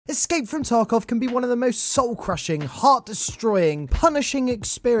Escape from Tarkov can be one of the most soul-crushing, heart-destroying, punishing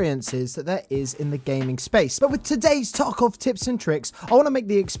experiences that there is in the gaming space. But with today's Tarkov tips and tricks, I want to make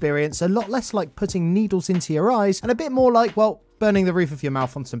the experience a lot less like putting needles into your eyes and a bit more like, well, burning the roof of your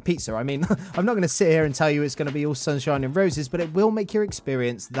mouth on some pizza. I mean, I'm not going to sit here and tell you it's going to be all sunshine and roses, but it will make your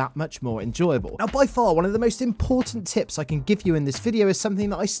experience that much more enjoyable. Now, by far, one of the most important tips I can give you in this video is something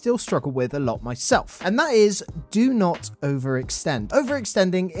that I still struggle with a lot myself, and that is do not overextend.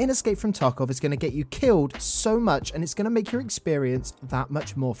 Overextending in Escape from Tarkov is going to get you killed so much, and it's going to make your experience that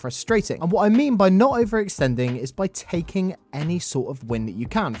much more frustrating. And what I mean by not overextending is by taking any sort of win that you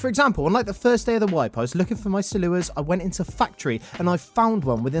can. For example, on like the first day of the wipe, I was looking for my Saluas, I went into factory, and I found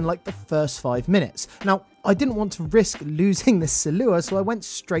one within like the first 5 minutes. Now, I didn't want to risk losing this Salua, so I went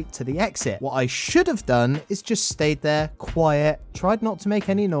straight to the exit. What I should have done is just stayed there, quiet, tried not to make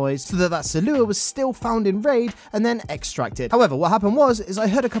any noise, so that Salua was still found in raid and then extracted. However, what happened was I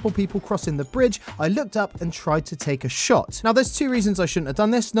heard a couple people crossing the bridge. I looked up and tried to take a shot. Now, there's 2 reasons I shouldn't have done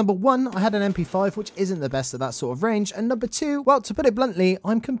this. Number 1, I had an MP5, which isn't the best at that sort of range. And number 2, well, to put it bluntly,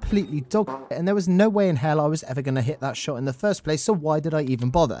 I'm completely dog shit, and there was no way in hell I was ever going to hit that shot in the first place, so why did I even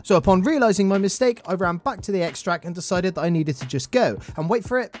bother? So upon realizing my mistake, I ran back to the extract and decided that I needed to just go. And wait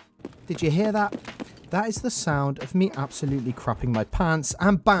for it. Did you hear that? That is the sound of me absolutely crapping my pants,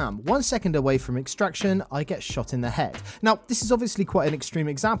 and bam, 1 second away from extraction, I get shot in the head. Now, this is obviously quite an extreme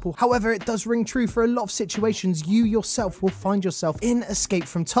example. However, it does ring true for a lot of situations you yourself will find yourself in Escape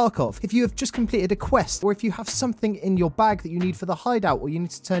from Tarkov. If you have just completed a quest, or if you have something in your bag that you need for the hideout, or you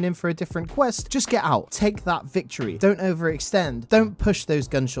need to turn in for a different quest, just get out. Take that victory. Don't overextend. Don't push those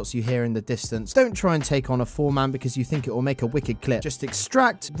gunshots you hear in the distance. Don't try and take on a 4-man because you think it will make a wicked clip. Just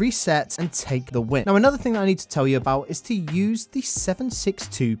extract, reset, and take the win. Now, another thing that I need to tell you about is to use the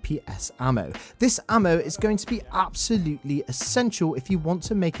 7.62 PS ammo. This ammo is going to be absolutely essential if you want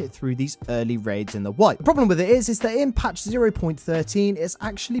to make it through these early raids in the wipe. The problem with it is that in patch 0.13 it's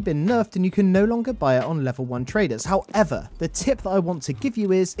actually been nerfed and you can no longer buy it on level 1 traders. However, the tip that I want to give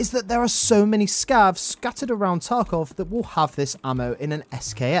you is that there are so many scavs scattered around Tarkov that will have this ammo in an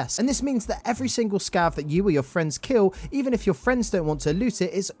SKS. And this means that every single scav that you or your friends kill, even if your friends don't want to loot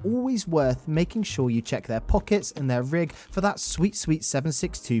it, is always worth making sure you check their pockets and their rig for that sweet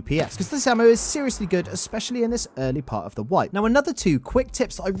 7.62 PS, because this ammo is seriously good, especially in this early part of the wipe. Now, another 2 quick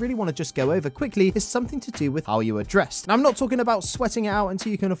tips that I really want to just go over quickly is something to do with how you are dressed. Now, I'm not talking about sweating it out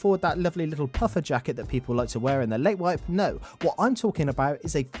until you can afford that lovely little puffer jacket that people like to wear in their late wipe. No, what I'm talking about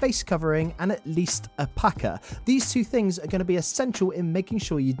is a face covering and at least a packer. These 2 things are going to be essential in making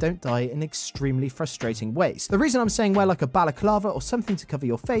sure you don't die in extremely frustrating ways. The reason I'm saying wear like a balaclava or something to cover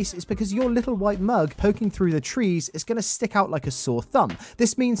your face is because your little white mug poking through the trees is going to stick out like a sore thumb.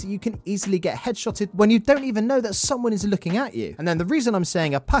 This means that you can easily get headshotted when you don't even know that someone is looking at you. And then the reason I'm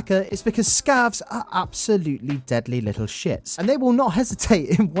saying a packer is because scavs are absolutely deadly little shits, and they will not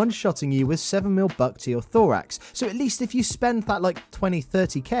hesitate in one-shotting you with 7mm buck to your thorax. So at least if you spend that like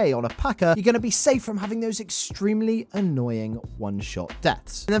 20-30k on a packer, you're going to be safe from having those extremely annoying one-shot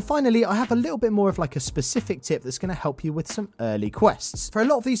deaths. And then finally, I have a little bit more of like a specific tip that's going to help you with some early quests. For a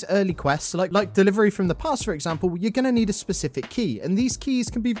lot of these early quests, like delivery from the past, for example, you're going to need a specific key, and these keys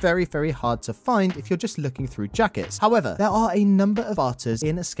can be very, very hard to find if you're just looking through jackets. However, there are a number of barters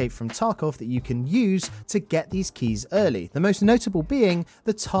in Escape from Tarkov that you can use to get these keys early. The most notable being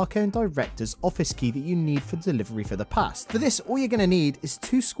the Tarkov Director's office key that you need for delivery for the past. For this, all you're going to need is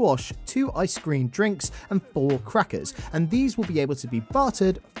 2 squash, 2 ice cream drinks, and 4 crackers, and these will be able to be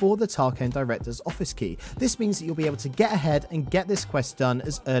bartered for the Tarkov Director's office key. This means that you'll be able to get ahead and get this quest done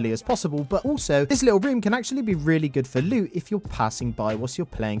as early as possible, but also this little room can actually be really good for loot if you're passing by whilst you're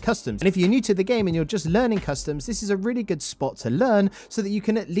playing customs. And if you're new to the game and you're just learning customs, this is a really good spot to learn so that you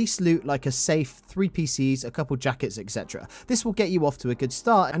can at least loot like a safe, 3 PCs, a couple jackets, etc. This will get you off to a good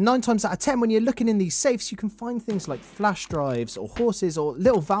start, and 9 times out of 10 when you're looking in these safes, you can find things like flash drives or horses or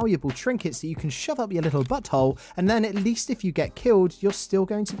little valuable trinkets that you can shove up your little butthole, and then at least if you get killed, you're still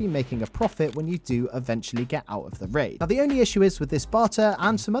going to be making a profit when you do eventually get out of the raid. Now, the only issue is with this barter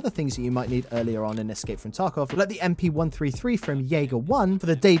and some other things that you might need earlier on in Escape from Tarkov, like the MP133 from Jaeger 1 for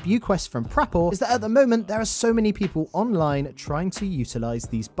the debut quest from Prapor, is that at the moment there are so many people online trying to utilize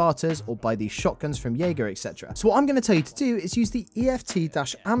these barters or buy these shotguns from Jaeger, etc. So what I'm going to tell you to do is use the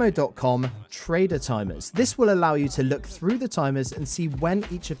EFT-ammo.com trader timers. This will allow you to look through the timers and see when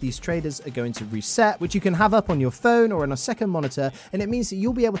each of these traders are going to reset, which you can have up on your phone or on a second monitor, and it means that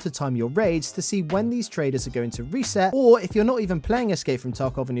you'll be able to time your raids to see when these traders are going to reset. Or if you're not even playing Escape from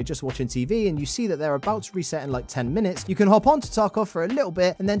Tarkov and you're just watching TV and you see that they're about to reset in like 10 minutes, you can hop onto Tarkov for a little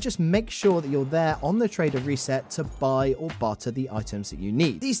bit and then just make sure that you're there on the trader reset to buy or barter the items that you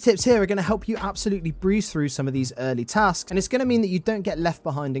need. These tips here are going to help you absolutely breeze through some of these early tasks, and it's going to mean that you don't get left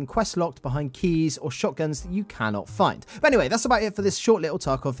behind and quest locked behind keys or shotguns that you cannot find. But anyway, that's about it for this short little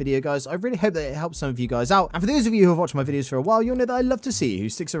Tarkov video, guys. I really hope that it helps some of you guys out, and for those of you who have watched my videos for a while, you'll know that I love to see who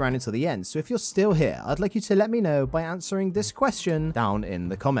sticks around until the end. So if you're still here, I'd like you to let me know by answering this question down in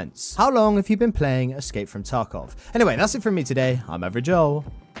the comments. How long have you been playing Escape from Tarkov? Anyway, that's it from me today. I'm Average Joel.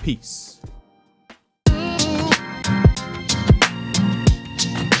 Peace.